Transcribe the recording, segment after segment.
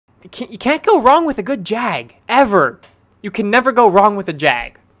You can't go wrong with a good Jag, ever. You can never go wrong with a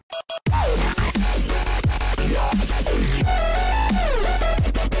Jag.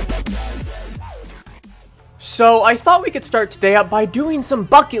 So I thought we could start today up by doing some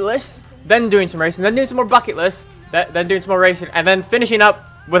bucket lists, then doing some racing, then doing some more bucket lists, then doing some more racing, and then finishing up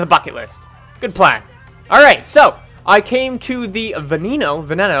with a bucket list. Good plan. Alright, so I came to the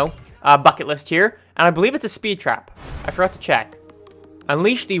Veneno bucket list here, and I believe it's a speed trap. I forgot to check.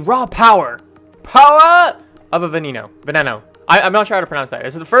 Unleash the raw power of a Veneno. I'm not sure how to pronounce that.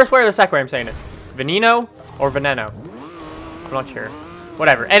 Is it the first way or the second way I'm saying it? Veneno or Veneno? I'm not sure.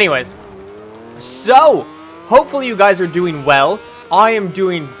 Whatever. Anyways, so hopefully you guys are doing well. I am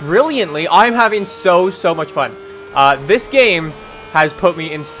doing brilliantly. I'm having so much fun. This game has put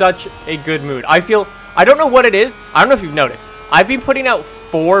me in such a good mood. I don't know what it is. I don't know if you've noticed. I've been putting out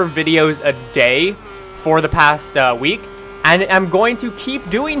 4 videos a day for the past week, and I'm going to keep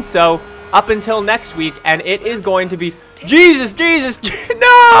doing so up until next week, and it is going to be... Jesus!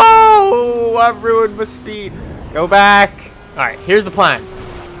 No! I've ruined my speed. Go back. Alright, here's the plan.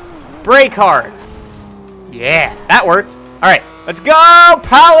 Brake hard. Yeah, that worked. Alright, let's go!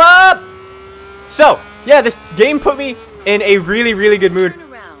 Power up! So, yeah, this game put me in a really good mood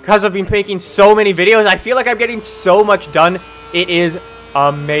because I've been making so many videos. I feel like I'm getting so much done. It is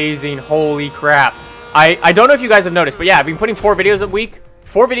amazing. Holy crap. I don't know if you guys have noticed, but yeah, I've been putting 4 videos a week.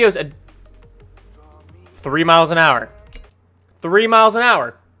 4 videos a... 3 miles an hour. 3 miles an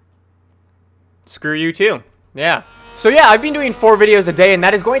hour. Screw you too. Yeah. So yeah, I've been doing 4 videos a day, and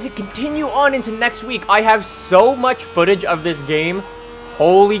that is going to continue on into next week. I have so much footage of this game.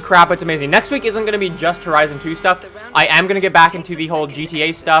 Holy crap, it's amazing. Next week isn't going to be just Horizon 2 stuff. I am going to get back into the whole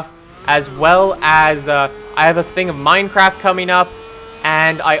GTA stuff, as well as I have a thing of Minecraft coming up,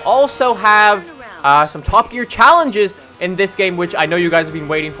 and I also have some Top Gear challenges in this game, which I know you guys have been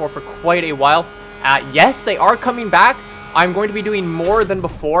waiting for quite a while. Yes, they are coming back. I'm going to be doing more than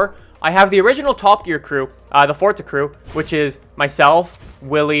before. I have the original Top Gear crew, the Forza crew, which is myself,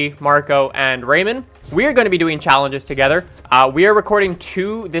 Willie, Marco, and Raymond. We are going to be doing challenges together. We are recording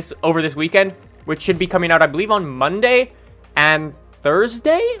 2 over this weekend, which should be coming out, I believe, on Monday and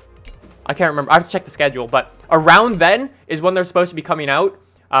Thursday? I can't remember. I have to check the schedule, but around then is when they're supposed to be coming out.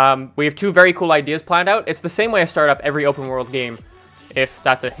 We have 2 very cool ideas planned out. It's the same way I start up every open world game, if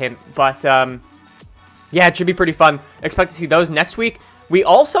that's a hint. But, yeah, it should be pretty fun. Expect to see those next week. We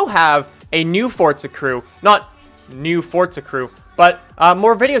also have a new Forza crew. Not new Forza crew, but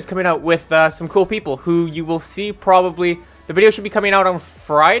more videos coming out with some cool people who you will see probably... The video should be coming out on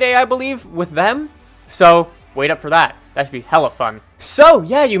Friday, I believe, with them. So, wait up for that. That should be hella fun. So,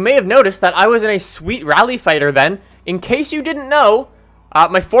 yeah, you may have noticed that I was in a sweet rally fighter then. In case you didn't know,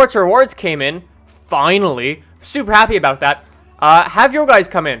 my Forza rewards came in. Finally. Super happy about that. Have your guys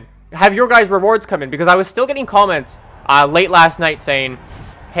come in. Have your guys' rewards come in, because I was still getting comments late last night saying,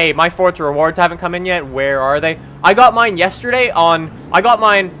 hey, my Forza rewards haven't come in yet. Where are they? I got mine yesterday on...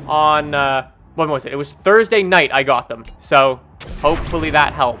 when was it? It was Thursday night I got them. So, hopefully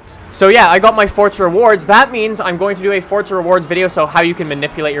that helps. So, yeah, I got my Forza rewards. That means I'm going to do a Forza rewards video, so how you can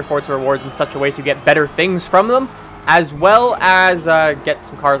manipulate your Forza rewards in such a way to get better things from them, as well as get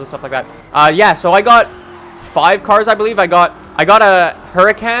some cars and stuff like that. Yeah, so I got 5 cars, I believe. I got a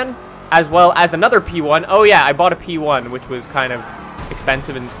Huracan, as well as another P1. Oh yeah, I bought a P1, which was kind of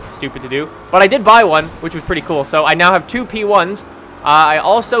expensive and stupid to do. But I did buy one, which was pretty cool. So I now have 2 P1s. I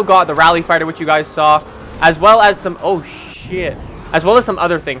also got the Rally Fighter, which you guys saw, as well as some... Oh, shit. As well as some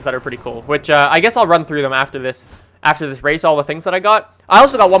other things that are pretty cool, which I guess I'll run through them after this race, all the things that I got. I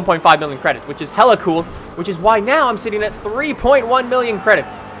also got 1.5 million credits, which is hella cool, which is why now I'm sitting at 3.1 million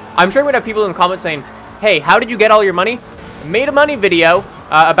credits. I'm sure we'd have people in the comments saying, hey, how did you get all your money? I made a money video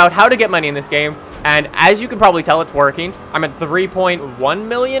about how to get money in this game, and as you can probably tell, it's working. I'm at 3.1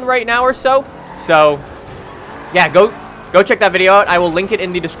 million right now or so. So, yeah, go check that video out. I will link it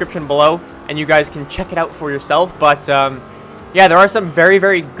in the description below, and you guys can check it out for yourself. But, yeah, there are some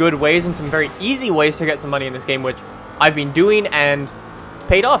very good ways and some very easy ways to get some money in this game, which I've been doing and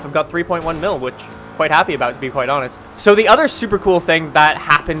paid off. I've got 3.1 mil, which I'm quite happy about, to be quite honest. So the other super cool thing that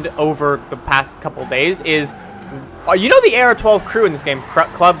happened over the past couple days is... you know the AR-12 crew in this game?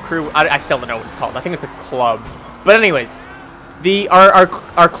 Club crew? I still don't know what it's called. I think it's a club. But anyways,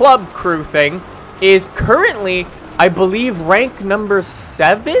 our club crew thing is currently, I believe, rank number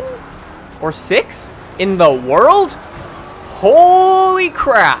 7 or 6 in the world? Holy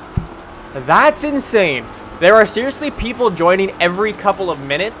crap. That's insane. There are seriously people joining every couple of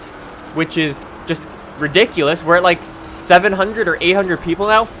minutes, which is just ridiculous. We're at like 700 or 800 people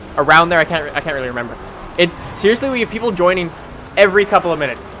now. Around there, I can't really remember. Seriously, we have people joining every couple of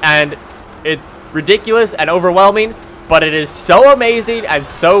minutes. and it's ridiculous and overwhelming, but it is so amazing and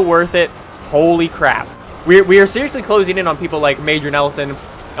so worth it. Holy crap. We are seriously closing in on people like Major Nelson,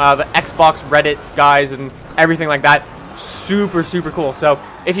 the Xbox Reddit guys, and everything like that. Super, super cool. So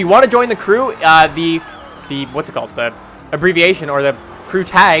if you want to join the crew, the what's it called? The abbreviation or the crew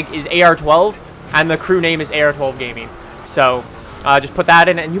tag is AR12, and the crew name is AR12 Gaming. So just put that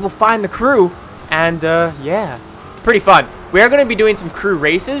in, and you will find the crew. And yeah, pretty fun. We are going to be doing some crew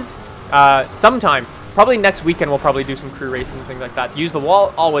races sometime. Probably next weekend we'll probably do some crew races and things like that. Use the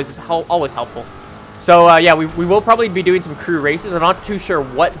wall, always helpful. So yeah, we will probably be doing some crew races. I'm not too sure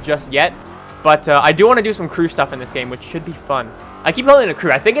what just yet, but I do want to do some crew stuff in this game, which should be fun. I keep calling it a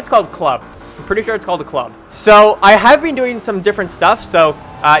crew. I think it's called club. I'm pretty sure it's called a club. So I have been doing some different stuff. So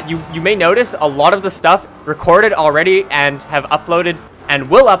you may notice a lot of the stuff recorded already and have uploaded and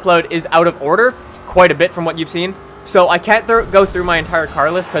will upload is out of order quite a bit from what you've seen. So I can't go through my entire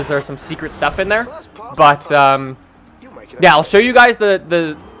car list because there's some secret stuff in there. But yeah, I'll show you guys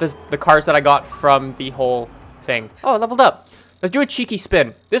the cars that I got from the whole thing. Oh, I leveled up. Let's do a cheeky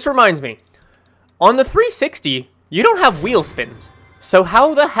spin. This reminds me, on the 360, you don't have wheel spins. So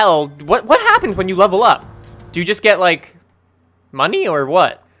how the hell, what happens when you level up? Do you just get like money or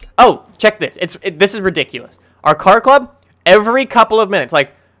what? Oh, check this. This is ridiculous. Our car club, every couple of minutes,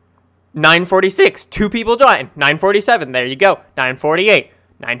 like 9:46, 2 people join. 9:47, there you go. 9:48,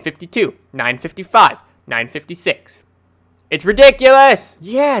 9:52, 9:55, 9:56. It's ridiculous.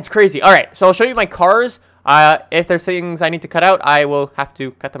 Yeah, it's crazy. All right, so I'll show you my cars. If there's things I need to cut out, I will have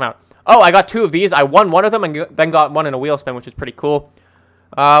to cut them out. Oh, I got 2 of these. I won one of them and then got one in a wheel spin, which is pretty cool.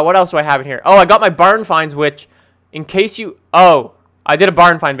 What else do I have in here? Oh, I got my barn finds, which, in case you... Oh, I did a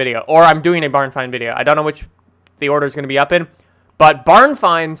barn find video, or I'm doing a barn find video. I don't know which the order is going to be up in, but barn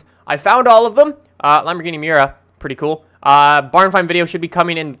finds, I found all of them. Lamborghini Miura, pretty cool. Barn find video should be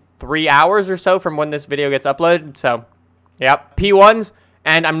coming in 3 hours or so from when this video gets uploaded, so... Yep, P1s,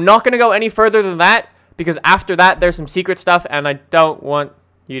 and I'm not going to go any further than that, because after that, there's some secret stuff, and I don't want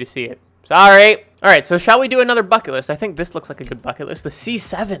you to see it. Sorry. All right, so shall we do another bucket list? I think this looks like a good bucket list, the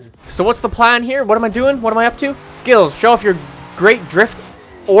C7. So what's the plan here? What am I doing? What am I up to? Skills. Show off your great drift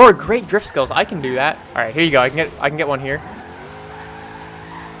or great drift skills. I can do that. All right, here you go. I can get one here.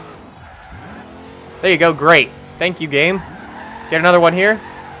 There you go. Great. Thank you, game. Get another one here.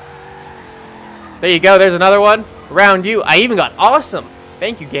 There you go. There's another one. Around you. I even got awesome.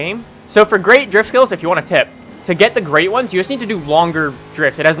 Thank you, game. So for great drift skills, if you want a tip, to get the great ones, you just need to do longer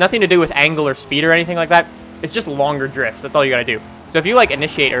drifts. It has nothing to do with angle or speed or anything like that. It's just longer drifts. That's all you gotta do. So if you like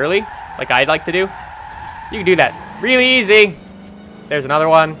initiate early, like I'd like to do, you can do that. Really easy. There's another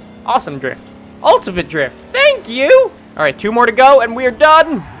one. Awesome drift. Ultimate drift. Thank you. All right, 2 more to go and we're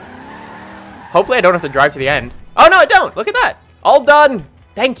done. Hopefully I don't have to drive to the end. Oh no, I don't. Look at that. All done.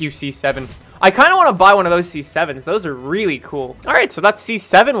 Thank you, C7. I kind of want to buy one of those C7s. Those are really cool. All right, so that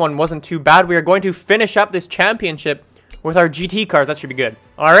C7 one wasn't too bad. We are going to finish up this championship with our GT cars. That should be good.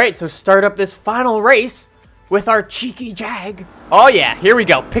 All right, so start up this final race with our cheeky Jag. Oh yeah, here we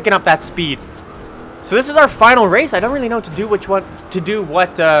go, picking up that speed. So this is our final race. I don't really know what to do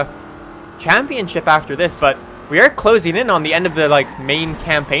what championship after this, but we are closing in on the end of the like main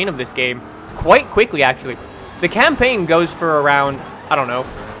campaign of this game quite quickly, actually. The campaign goes for around, I don't know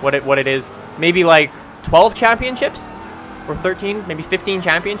what it is. Maybe like 12 championships or 13, maybe 15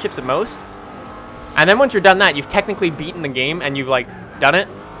 championships at most. And then once you're done that, you've technically beaten the game and you've like done it.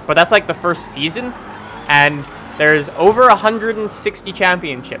 But that's like the first season. And there's over 160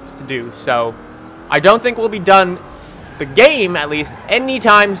 championships to do. So I don't think we'll be done the game, at least,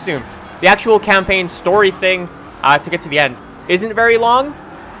 anytime soon. The actual campaign story thing to get to the end isn't very long.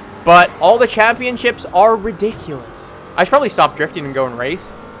 But all the championships are ridiculous. I should probably stop drifting and go and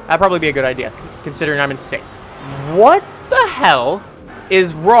race. That'd probably be a good idea, considering I'm in 6th. What the hell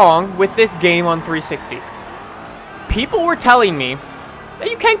is wrong with this game on 360? People were telling me that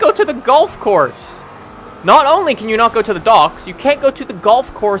you can't go to the golf course. Not only can you not go to the docks, you can't go to the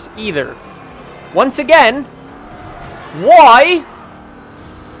golf course either. Once again, why?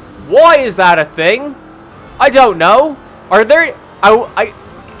 Why is that a thing? I don't know. Are there...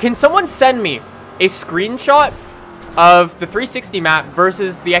 can someone send me a screenshot of the 360 map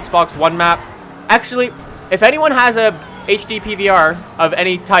versus the Xbox One map? Actually, if anyone has a HD PVR of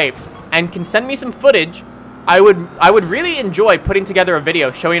any type and can send me some footage, I would really enjoy putting together a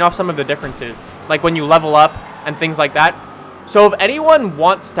video showing off some of the differences, like when you level up and things like that. So if anyone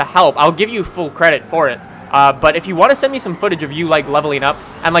wants to help, I'll give you full credit for it. But if you want to send me some footage of you like leveling up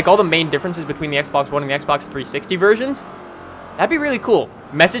and like all the main differences between the Xbox One and the Xbox 360 versions, that'd be really cool.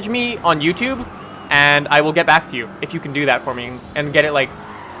 Message me on YouTube and I will get back to you if you can do that for me and get it like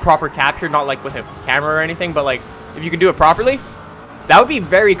proper capture, not like with a camera or anything, but like if you could do it properly, that would be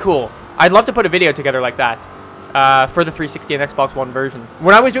very cool. I'd love to put a video together like that for the 360 and Xbox One version.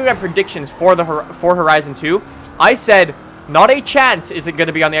 When I was doing my predictions for Horizon 2, I said not a chance is it going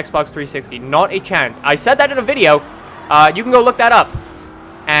to be on the Xbox 360. Not a chance. I said that in a video. You can go look that up.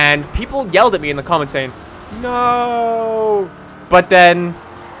 And people yelled at me in the comments saying, no. But then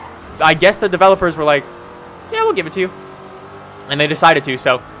I guess the developers were like, yeah, we'll give it to you. And they decided to.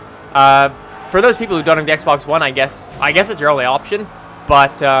 So for those people who don't have the Xbox One, I guess it's your only option.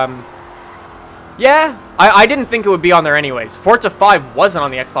 But yeah, I didn't think it would be on there anyways. Forza 5 wasn't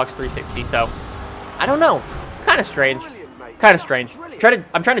on the Xbox 360, so I don't know. It's kind of strange. Kind of strange.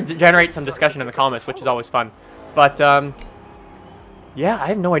 I'm trying to generate some discussion in the comments, which is always fun. But yeah, I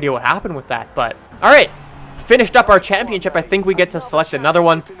have no idea what happened with that. But all right, finished up our championship. I think we get to select another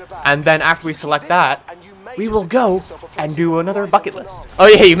one, and then after we select that, we will go and do another bucket list. Oh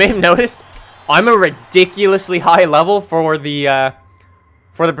yeah, you may have noticed I'm a ridiculously high level for the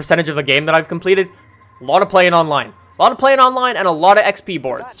percentage of the game that I've completed. A lot of playing online. A lot of playing online and a lot of XP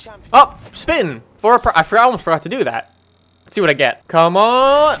boards. Oh, spin. I almost forgot to do that. Let's see what I get. Come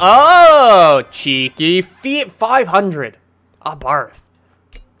on. Oh, cheeky feet. 500. A Barth.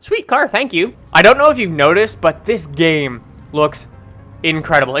 Sweet car, thank you. I don't know if you've noticed, but this game looks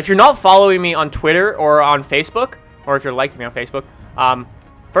incredible. If you're not following me on Twitter or on Facebook, or if you're liking me on Facebook,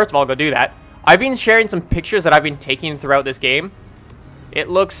 first of all, go do that. I've been sharing some pictures that I've been taking throughout this game. It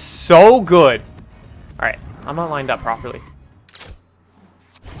looks so good. All right, I'm not lined up properly.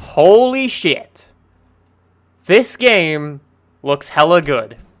 Holy shit. This game looks hella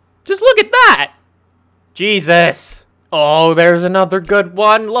good. Just look at that. Jesus. Oh, there's another good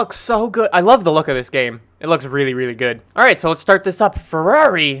one. Looks so good. I love the look of this game. It looks really, really good. All right, so let's start this up.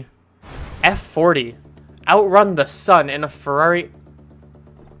 Ferrari F40. Outrun the sun in a Ferrari.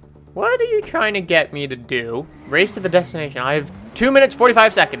 What are you trying to get me to do? Race to the destination. I have 2 minutes,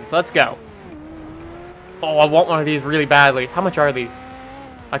 45 seconds. Let's go. Oh, I want one of these really badly. How much are these?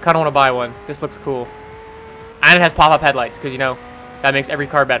 I kind of want to buy one. This looks cool. And it has pop-up headlights, because, you know, that makes every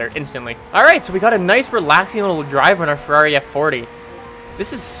car better instantly. All right, so we got a nice, relaxing little drive on our Ferrari F40.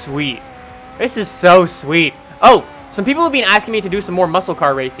 This is sweet. This is so sweet. Oh, some people have been asking me to do some more muscle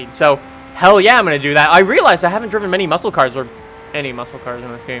car racing, so hell yeah, I'm going to do that. I realized I haven't driven many muscle cars, or any muscle cars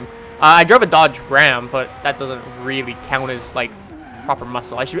in this game. I drove a Dodge Ram, but that doesn't really count as, like, proper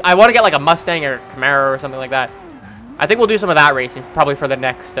muscle. I want to get, like, a Mustang or a Camaro or something like that. I think we'll do some of that racing, probably for the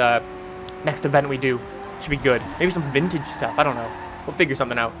next event we do. Should be good. Maybe some vintage stuff. I don't know. We'll figure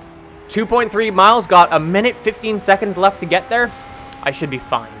something out. 2.3 miles. Got a minute, 15 seconds left to get there. I should be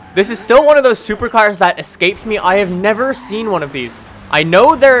fine. This is still one of those supercars that escapes me. I have never seen one of these. I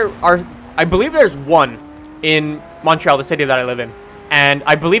know I believe there's one in Montreal, the city that I live in. And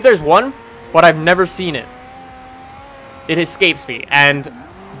I believe there's one, but I've never seen it. It escapes me. And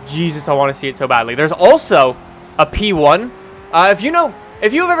Jesus, I want to see it so badly. There's also a P1. If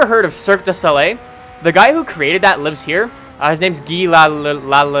you've ever heard of Cirque du Soleil, the guy who created that lives here. His name's Guy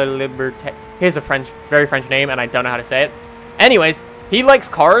Liberté. He has a very French name, and I don't know how to say it. Anyways, he likes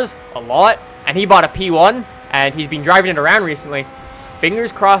cars a lot, and he bought a P1, and he's been driving it around recently.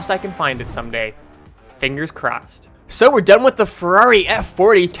 Fingers crossed I can find it someday. Fingers crossed. So we're done with the Ferrari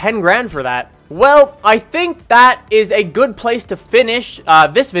F40, 10 grand for that. Well, I think that is a good place to finish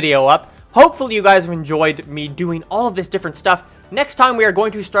this video up. Hopefully you guys have enjoyed me doing all of this different stuff. Next time we are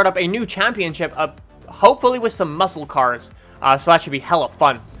going to start up a new championship, hopefully with some muscle cars. So that should be hella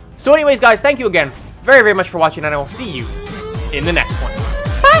fun. So anyways, guys, thank you again very, very much for watching, and I will see you in the next one.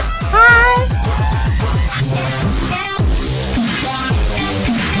 Bye!